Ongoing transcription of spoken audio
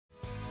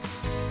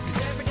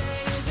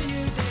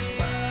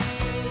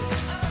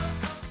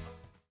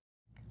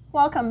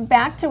Welcome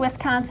back to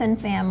Wisconsin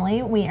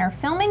Family. We are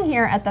filming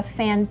here at the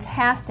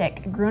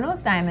fantastic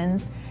Gruno's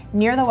Diamonds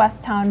near the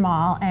Westtown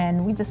Mall,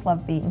 and we just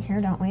love being here,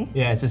 don't we?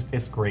 Yeah,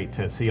 it's great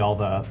to see all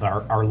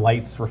our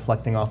lights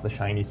reflecting off the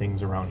shiny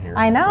things around here.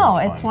 I know,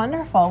 it's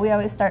wonderful. We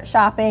always start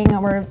shopping,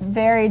 and we're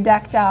very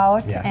decked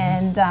out,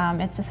 yes. And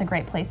it's just a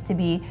great place to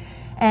be.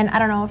 And I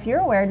don't know if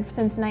you're aware,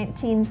 since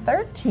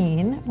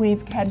 1913,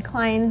 we've had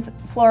Klein's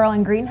Floral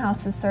and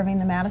Greenhouses serving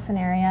the Madison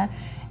area.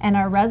 And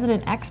our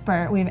resident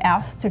expert, we've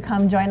asked to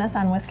come join us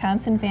on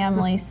Wisconsin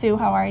Family. Sue,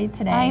 how are you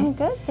today? I'm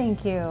good,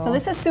 thank you. So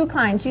this is Sue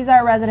Klein. She's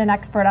our resident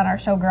expert on our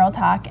show Girl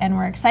Talk, and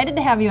we're excited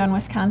to have you on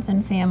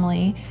Wisconsin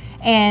Family.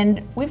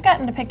 And we've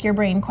gotten to pick your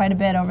brain quite a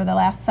bit over the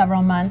last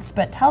several months,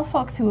 but tell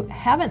folks who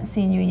haven't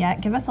seen you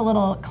yet, give us a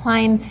little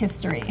Klein's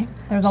history.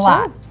 There's a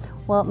lot.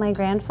 Well, my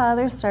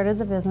grandfather started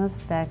the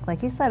business back,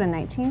 like you said, in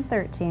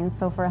 1913.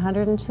 So for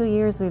 102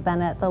 years, we've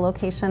been at the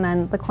location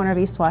on the corner of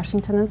East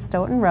Washington and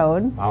Stoughton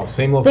Road. Wow,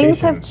 same location.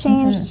 Things have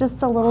changed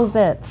just a little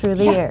bit through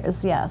the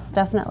years. Yes,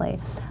 definitely.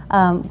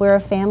 We're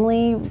a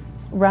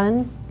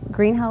family-run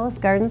greenhouse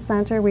garden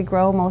center. We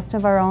grow most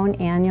of our own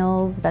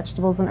annuals,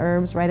 vegetables, and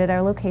herbs right at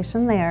our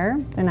location there.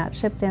 They're not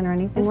shipped in or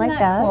anything like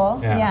that. Cool?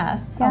 Yeah.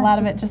 A lot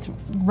of it just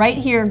right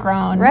here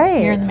grown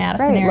here in the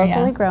Madison area.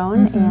 Locally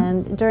grown.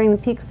 And during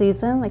the peak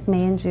season, like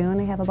May and June,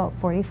 I have about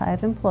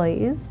 45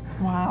 employees.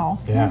 Wow.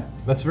 Yeah,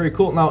 that's very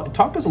cool. Now,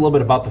 talk to us a little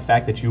bit about the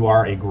fact that you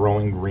are a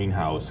growing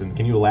greenhouse, and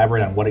can you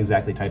elaborate on what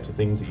exactly types of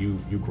things that you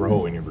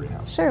grow in your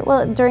greenhouse? Sure.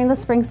 Well, during the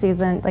spring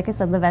season, like I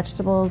said, the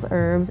vegetables,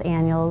 herbs,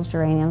 annuals,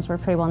 geraniums, we're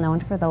pretty well known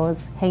for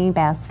those, hanging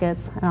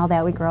baskets and all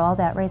that. We grow all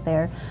that right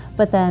there.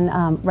 But then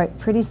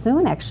pretty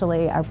soon,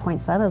 actually, our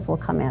poinsettias will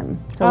come in.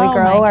 So we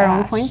grow our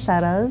own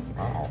poinsettias.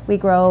 Wow. We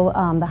grow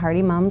the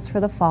hardy mums for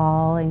the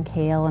fall, and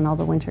kale and all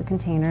the winter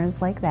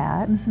containers like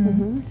that.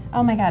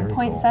 Oh my God, Very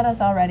poinsettias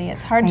already.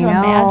 It's hard to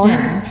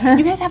imagine.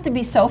 You guys have to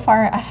be so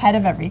far ahead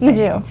of everything. You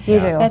do. You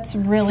do. That's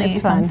really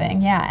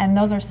something. Yeah, and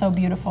those are so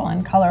beautiful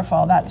and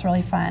colorful. That's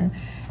really fun.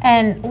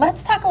 And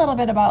let's talk a little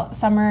bit about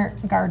summer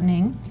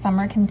gardening,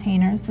 summer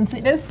containers. Since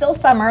it is still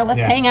summer, let's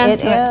hang on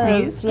to it,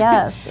 please.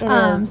 Yes, it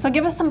is. So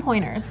give us some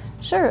pointers.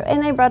 Sure,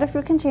 and I brought a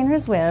few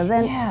containers with.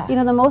 And you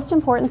know, the most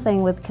important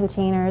thing with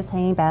containers,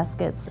 hanging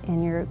baskets,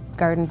 and your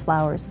garden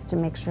flowers is to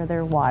make sure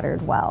they're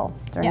watered well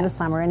during the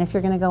summer. And if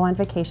you're going to go on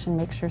vacation,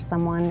 make sure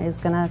someone is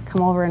going to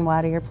come over and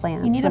water your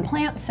plants. You need a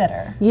plant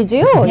sitter. You do,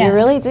 you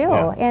really do.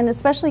 Yeah. And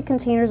especially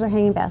containers or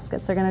hanging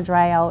baskets, they're going to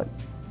dry out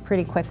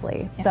pretty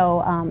quickly.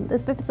 So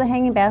if it's a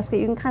hanging basket,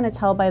 you can kind of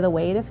tell by the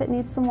weight if it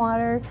needs some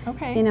water.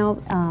 Okay. You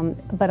know,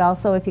 but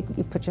also if you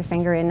put your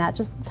finger in, not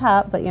just the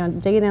top, but you know,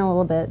 dig it in a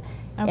little bit.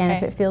 Okay. And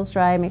if it feels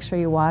dry, make sure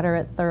you water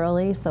it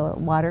thoroughly so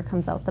water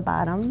comes out the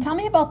bottom. Tell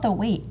me about the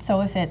weight.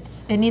 So if it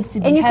needs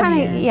to be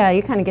heavier.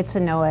 You kind of get to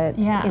know it.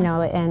 Yeah. You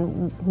know,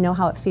 and know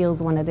how it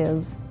feels when it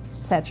is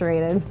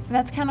saturated.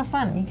 That's kind of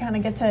fun. You kind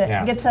of get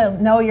to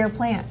know your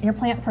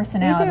plant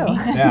personality, you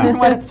do. and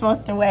what it's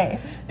supposed to weigh.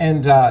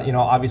 And you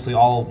know, obviously,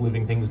 all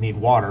living things need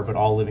water, but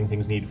all living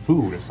things need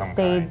food of some kind.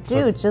 They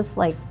do, just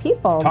like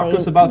people. Talk to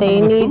us about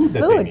some of the food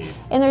that they need.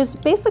 And there's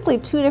basically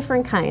two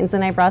different kinds,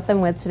 and I brought them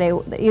with today.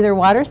 Either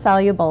water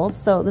soluble,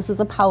 so this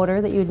is a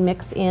powder that you'd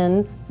mix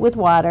in with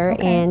water,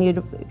 and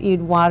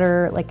you'd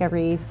water like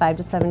every 5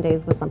 to 7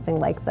 days with something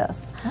like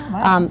this. Oh,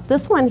 wow.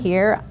 This one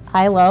here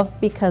I love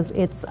because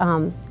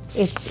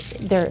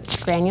they're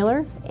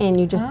granular, and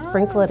you just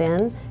sprinkle it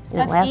in,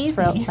 and it lasts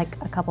for like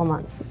a couple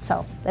months.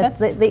 So that's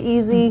the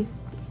easy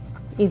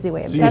way of doing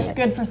it. That's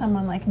good for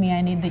someone like me.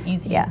 I need the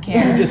easy care. So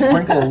you just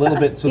sprinkle a little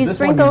bit. So this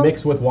one you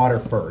mix with water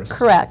first.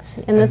 Correct.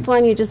 And this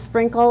one you just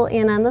sprinkle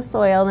in on the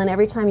soil, and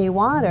every time you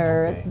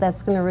water,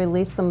 that's going to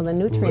release some of the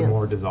nutrients. A little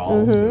more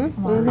dissolves. Very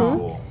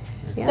cool.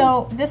 Yeah.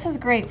 So this is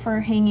great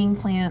for hanging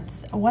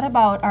plants. What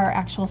about our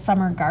actual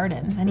summer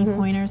gardens? Any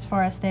pointers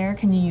for us there?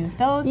 Can you use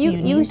those? Do you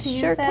need to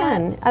use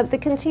that? Can. The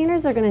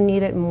containers are going to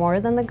need it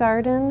more than the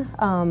garden.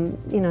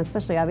 You know,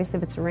 especially obviously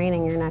if it's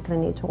raining, you're not going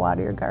to need to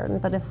water your garden.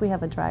 But if we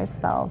have a dry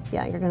spell,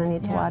 you're going to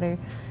need to water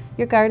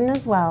your garden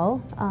as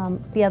well.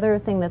 The other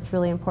thing that's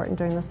really important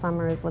during the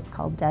summer is what's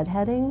called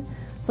deadheading.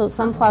 So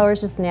some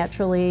flowers just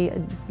naturally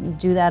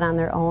do that on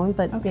their own,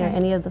 but you know,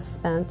 any of the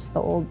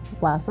old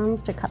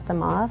blossoms, to cut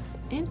them off.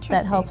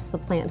 That helps the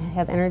plant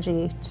have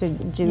energy to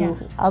do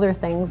other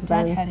things.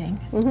 Deadheading.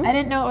 I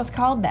didn't know it was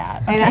called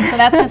that. Okay, so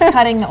that's just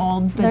cutting the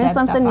Learn dead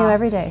something stuff new off.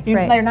 every day.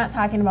 They're not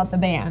talking about the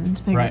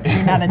band. You're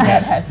not a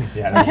deadhead.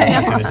 But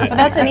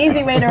that's an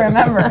easy way to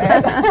remember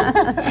it.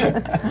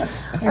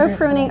 Or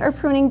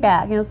pruning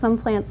back. You know, some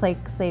plants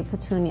like, say,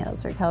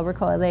 petunias or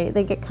calibrachoa,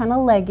 they get kind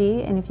of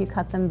leggy, and if you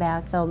cut them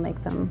back, they'll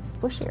make them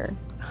bushier.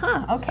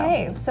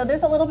 Okay. So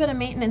there's a little bit of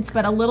maintenance,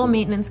 but a little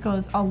maintenance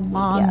goes a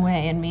long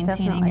way in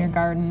maintaining your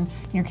garden,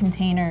 your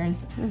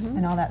containers,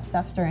 and all that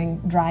stuff during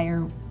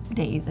drier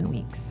days and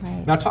weeks.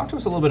 Right. Now talk to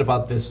us a little bit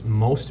about this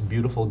Most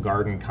Beautiful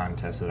Garden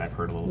contest that I've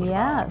heard a little bit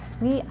about. Yes,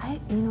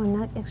 I'm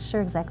not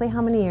sure exactly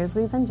how many years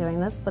we've been doing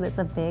this, but it's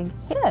a big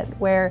hit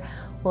where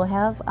we'll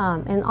have,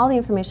 and all the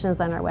information is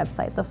on our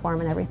website, the form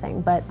and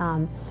everything, but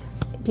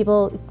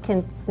people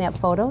can snap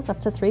photos, up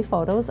to 3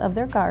 photos of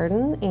their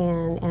garden,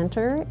 and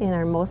enter in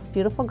our Most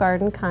Beautiful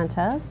Garden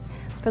contest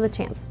for the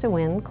chance to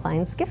win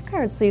Klein's gift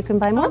cards, so you can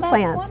buy more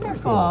plants.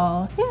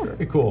 Wonderful. Yeah.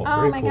 Very cool. Oh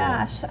very my cool.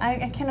 gosh,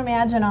 I can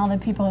imagine all the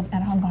people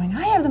at home going,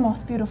 I have the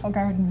most beautiful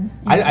garden.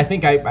 I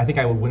think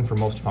I would win for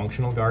most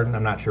functional garden.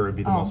 I'm not sure it would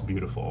be the most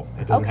beautiful.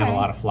 It doesn't have a Okay.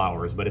 lot of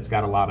flowers, but it's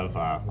got a lot of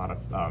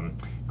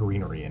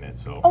greenery in it.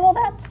 So. Oh, well,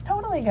 that's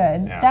totally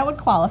good. Yeah. That would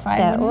qualify,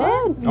 That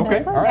wouldn't would. it?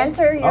 Okay, all right.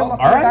 Enter your, Oh, your all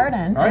right.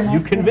 garden. All right, Your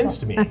you've most beautiful.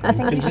 convinced me. I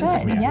think you convinced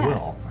should, me. yeah. I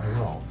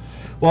will.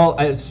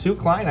 Well, Sue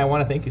Klein, I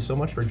want to thank you so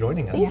much for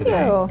joining us Thank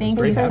today. you. It was Thank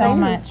great you having so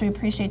much. We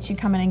appreciate you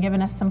coming and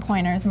giving us some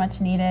pointers,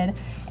 much needed.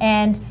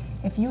 And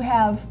if you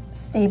have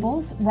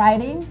stables,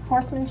 riding,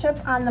 horsemanship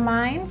on the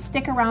mind,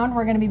 stick around.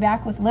 We're going to be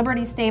back with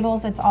Liberty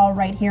Stables. It's all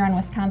right here on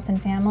Wisconsin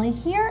Family,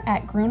 here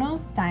at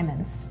Gruno's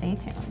Diamonds. Stay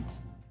tuned.